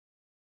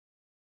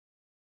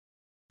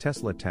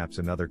Tesla taps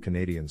another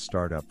Canadian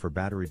startup for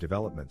battery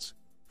developments,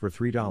 for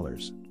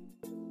 $3.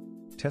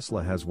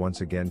 Tesla has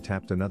once again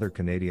tapped another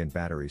Canadian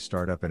battery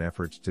startup in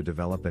efforts to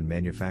develop and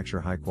manufacture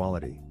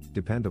high-quality,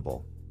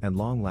 dependable, and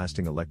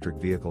long-lasting electric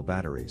vehicle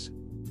batteries.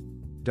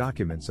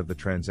 Documents of the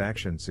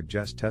transaction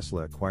suggest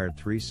Tesla acquired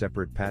 3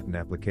 separate patent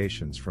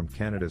applications from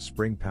Canada's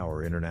Spring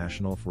Power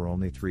International for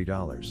only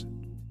 $3.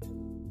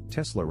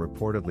 Tesla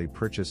reportedly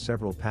purchased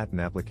several patent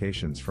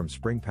applications from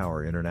Spring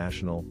Power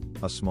International,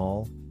 a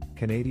small,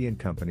 Canadian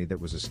company that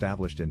was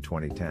established in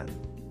 2010.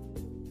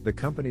 The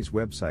company's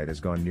website has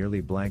gone nearly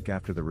blank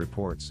after the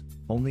reports,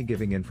 only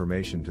giving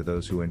information to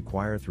those who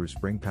inquire through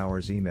Spring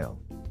Power's email.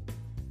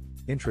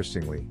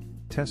 Interestingly,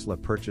 Tesla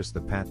purchased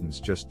the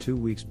patents just 2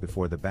 weeks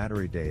before the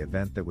Battery Day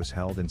event that was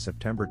held in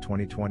September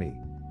 2020,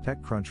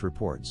 TechCrunch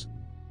reports.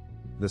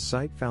 The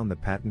site found the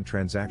patent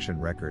transaction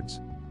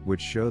records, which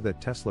show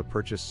that Tesla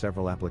purchased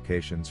several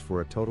applications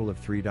for a total of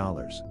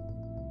 $3.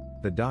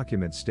 The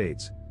document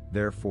states,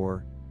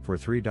 therefore, for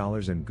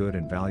 $3 in good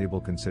and valuable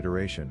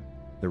consideration,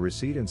 the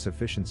receipt and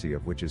sufficiency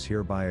of which is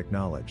hereby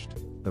acknowledged,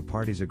 the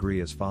parties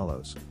agree as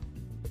follows.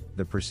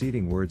 The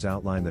preceding words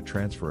outline the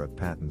transfer of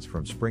patents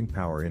from Spring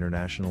Power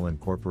International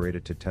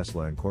Incorporated to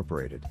Tesla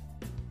Incorporated.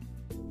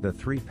 The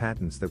 3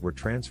 patents that were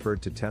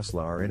transferred to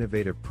Tesla are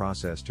innovative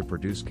process to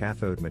produce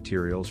cathode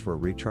materials for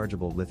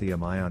rechargeable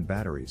lithium-ion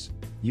batteries,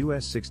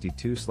 US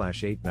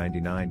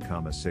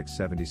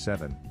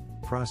 62/899,677,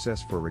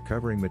 process for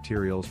recovering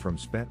materials from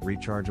spent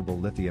rechargeable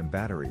lithium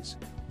batteries,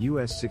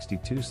 US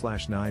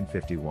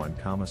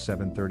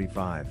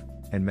 62/951,735,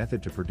 and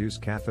method to produce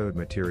cathode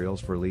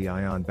materials for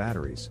Li-ion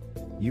batteries,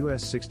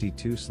 US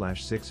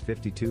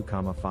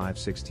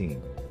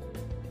 62/652,516.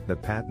 The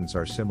patents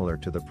are similar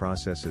to the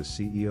processes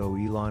CEO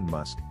Elon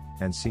Musk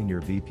and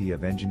Senior VP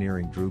of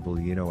Engineering Drew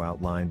Bellino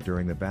outlined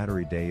during the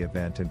Battery Day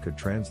event and could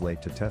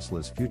translate to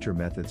Tesla's future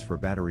methods for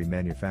battery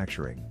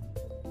manufacturing.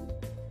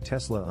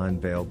 Tesla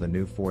unveiled the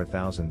new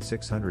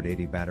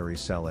 4680 battery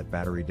cell at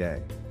Battery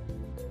Day.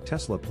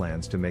 Tesla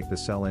plans to make the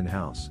cell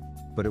in-house,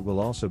 but it will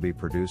also be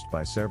produced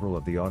by several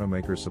of the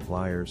automaker's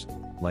suppliers,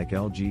 like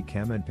LG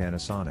Chem and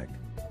Panasonic.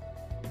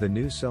 The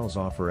new cells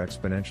offer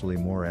exponentially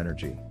more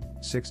energy,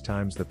 6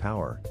 times the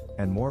power,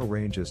 and more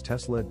range as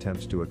Tesla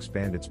attempts to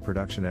expand its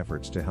production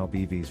efforts to help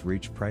EVs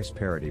reach price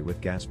parity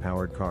with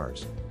gas-powered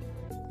cars.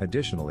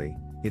 Additionally,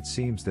 it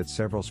seems that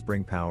several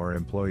Spring Power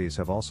employees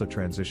have also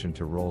transitioned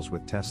to roles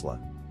with Tesla.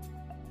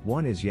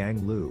 One is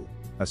Yang Liu,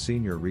 a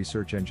senior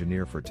research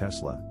engineer for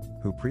Tesla,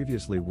 who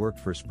previously worked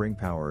for Spring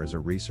Power as a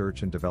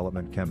research and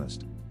development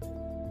chemist.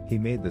 He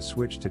made the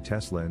switch to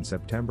Tesla in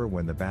September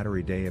when the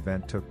Battery Day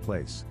event took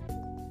place.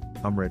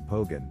 Amrit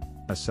Pogan,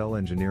 a cell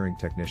engineering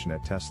technician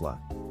at Tesla,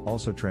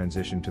 also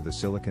transitioned to the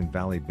Silicon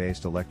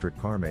Valley-based electric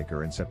car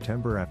maker in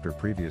September after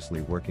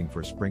previously working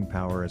for Spring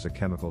Power as a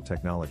chemical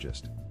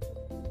technologist.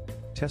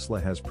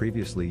 Tesla has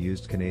previously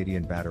used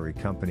Canadian battery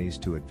companies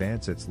to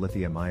advance its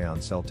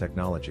lithium-ion cell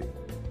technology.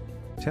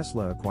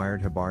 Tesla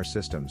acquired Habar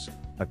Systems,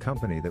 a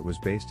company that was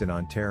based in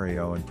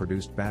Ontario and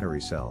produced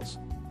battery cells.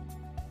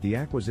 The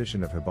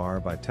acquisition of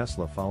Habar by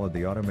Tesla followed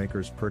the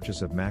automaker's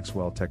purchase of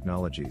Maxwell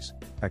Technologies,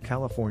 a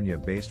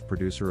California-based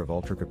producer of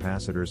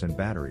ultracapacitors and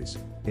batteries,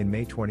 in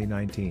May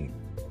 2019.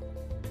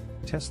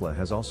 Tesla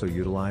has also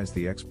utilized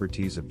the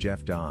expertise of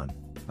Jeff Don,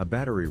 a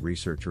battery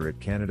researcher at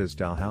Canada's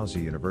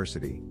Dalhousie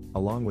University,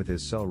 along with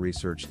his cell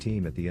research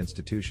team at the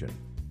institution.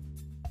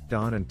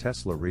 Don and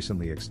Tesla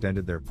recently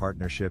extended their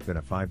partnership in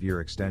a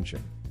 5-year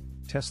extension.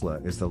 Tesla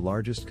is the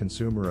largest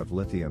consumer of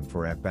lithium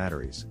for EV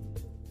batteries.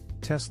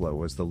 Tesla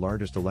was the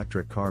largest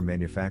electric car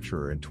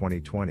manufacturer in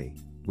 2020,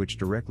 which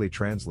directly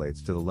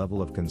translates to the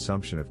level of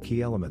consumption of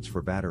key elements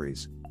for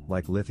batteries,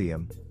 like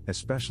lithium,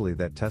 especially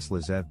that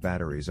Tesla's EV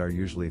batteries are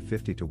usually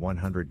 50 to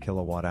 100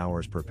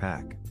 kilowatt-hours per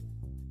pack.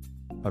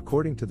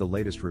 According to the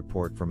latest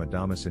report from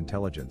Adamas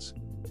Intelligence,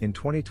 in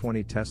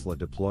 2020 Tesla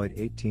deployed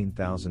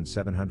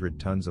 18,700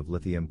 tons of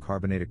lithium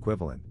carbonate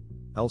equivalent,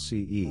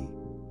 LCE,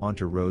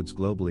 onto roads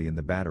globally in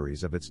the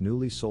batteries of its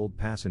newly sold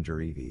passenger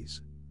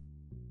EVs.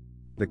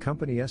 The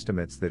company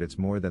estimates that it's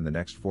more than the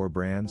next 4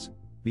 brands,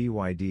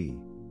 BYD,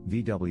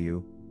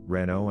 VW,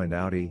 Renault and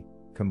Audi,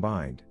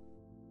 combined.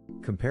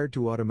 Compared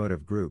to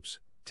automotive groups,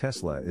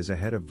 Tesla is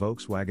ahead of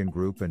Volkswagen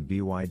Group and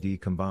BYD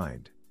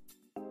combined.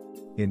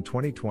 In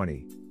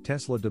 2020,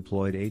 Tesla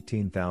deployed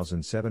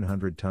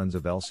 18,700 tons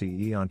of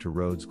LCE onto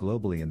roads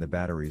globally in the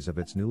batteries of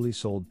its newly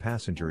sold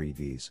passenger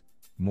EVs,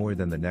 more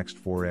than the next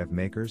 4 EV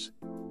makers,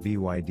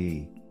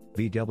 BYD,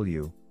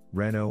 VW,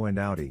 Renault and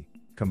Audi,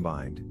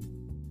 combined.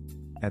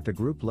 At the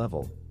group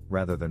level,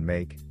 rather than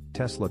make,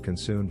 Tesla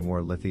consumed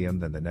more lithium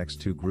than the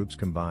next 2 groups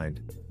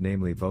combined,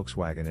 namely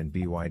Volkswagen and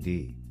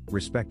BYD,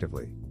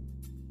 respectively.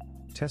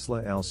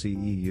 Tesla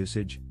LCE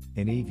usage,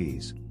 in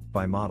EVs,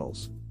 by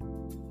models.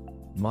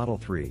 Model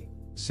 3,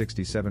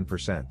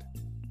 67%.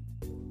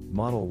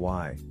 Model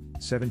Y,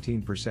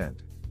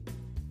 17%.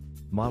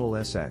 Model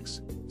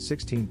SX,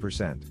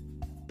 16%.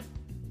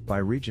 By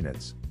region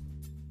it's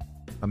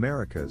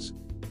Americas,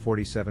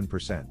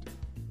 47%.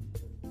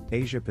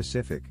 Asia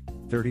Pacific,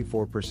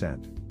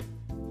 34%.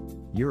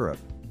 Europe,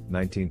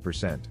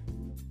 19%.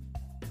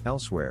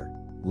 Elsewhere,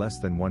 less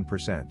than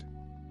 1%.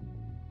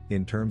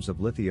 In terms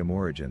of lithium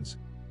origins,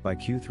 by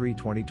Q3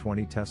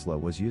 2020 Tesla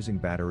was using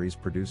batteries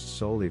produced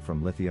solely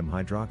from lithium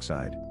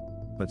hydroxide.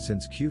 But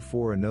since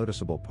Q4 a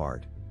noticeable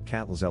part,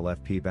 CATL's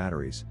LFP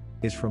batteries,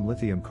 is from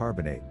lithium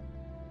carbonate.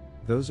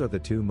 Those are the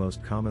two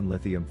most common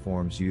lithium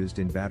forms used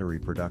in battery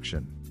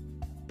production.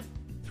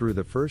 Through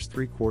the first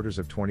 3 quarters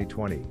of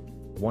 2020,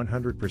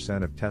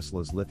 100% of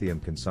Tesla's lithium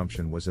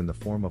consumption was in the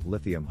form of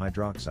lithium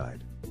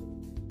hydroxide.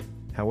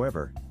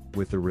 However,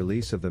 with the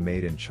release of the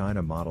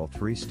made-in-China Model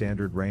 3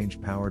 standard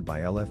range powered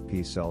by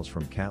LFP cells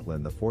from CATL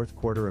in the 4th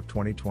quarter of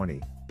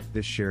 2020,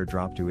 this share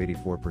dropped to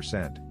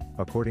 84%,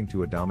 according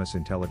to Adamas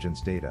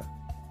Intelligence data.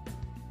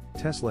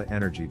 Tesla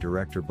Energy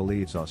Director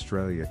believes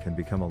Australia can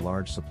become a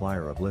large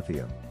supplier of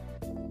lithium.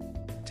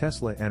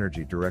 Tesla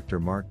Energy Director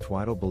Mark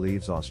Twidell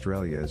believes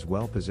Australia is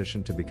well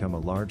positioned to become a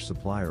large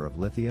supplier of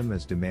lithium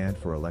as demand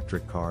for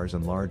electric cars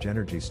and large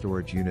energy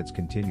storage units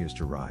continues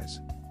to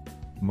rise.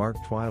 Mark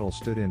Twidell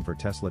stood in for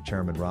Tesla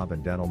chairman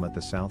Robin Denholm at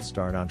the South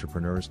Start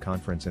Entrepreneurs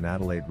Conference in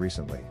Adelaide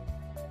recently.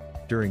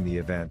 During the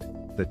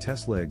event, the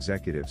Tesla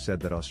executive said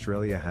that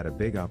Australia had a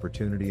big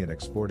opportunity in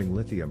exporting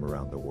lithium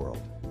around the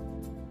world.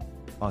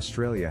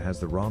 Australia has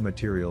the raw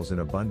materials in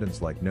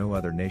abundance like no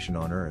other nation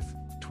on Earth,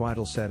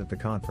 Twidell said at the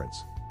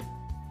conference.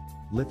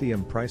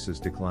 Lithium prices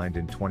declined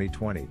in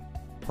 2020,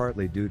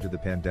 partly due to the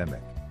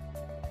pandemic.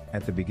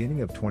 At the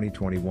beginning of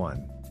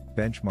 2021,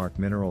 Benchmark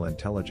Mineral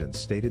Intelligence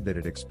stated that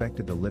it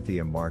expected the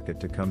lithium market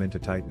to come into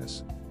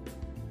tightness.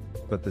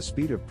 But the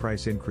speed of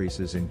price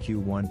increases in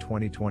Q1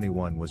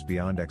 2021 was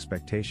beyond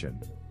expectation,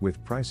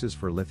 with prices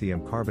for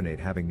lithium carbonate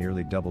having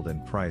nearly doubled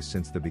in price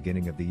since the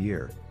beginning of the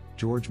year,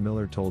 George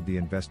Miller told the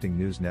Investing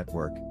News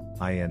Network,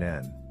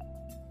 INN.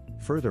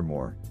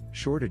 Furthermore,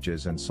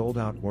 shortages and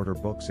sold-out order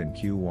books in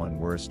Q1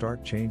 were a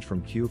stark change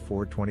from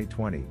Q4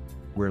 2020,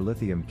 where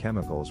lithium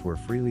chemicals were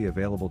freely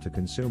available to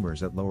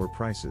consumers at lower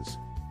prices.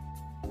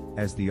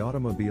 As the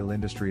automobile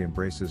industry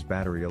embraces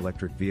battery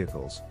electric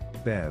vehicles,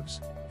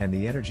 BEVs, and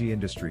the energy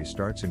industry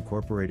starts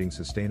incorporating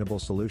sustainable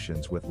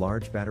solutions with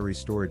large battery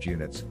storage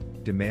units,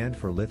 demand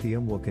for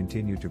lithium will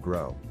continue to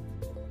grow.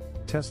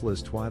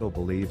 Tesla's Twidell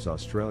believes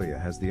Australia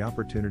has the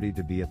opportunity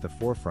to be at the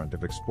forefront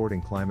of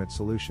exporting climate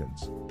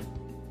solutions.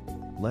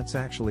 Let's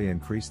actually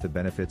increase the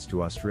benefits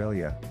to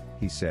Australia,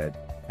 he said,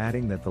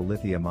 adding that the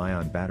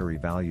lithium-ion battery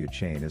value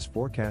chain is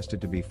forecasted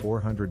to be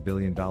 $400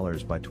 billion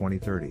by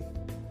 2030.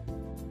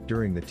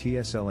 During the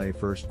TSLA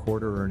first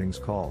quarter earnings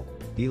call,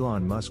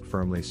 Elon Musk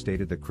firmly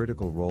stated the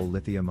critical role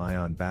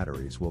lithium-ion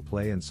batteries will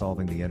play in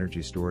solving the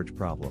energy storage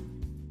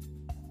problem.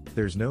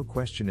 There's no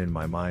question in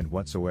my mind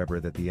whatsoever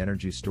that the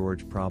energy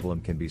storage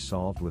problem can be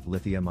solved with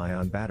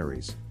lithium-ion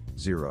batteries.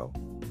 0.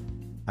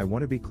 I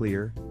want to be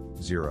clear,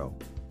 0.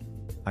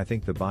 I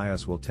think the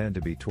bias will tend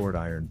to be toward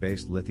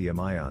iron-based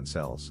lithium-ion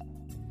cells.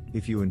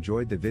 If you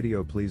enjoyed the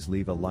video, please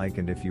leave a like,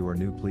 and if you are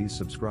new, please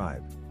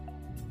subscribe.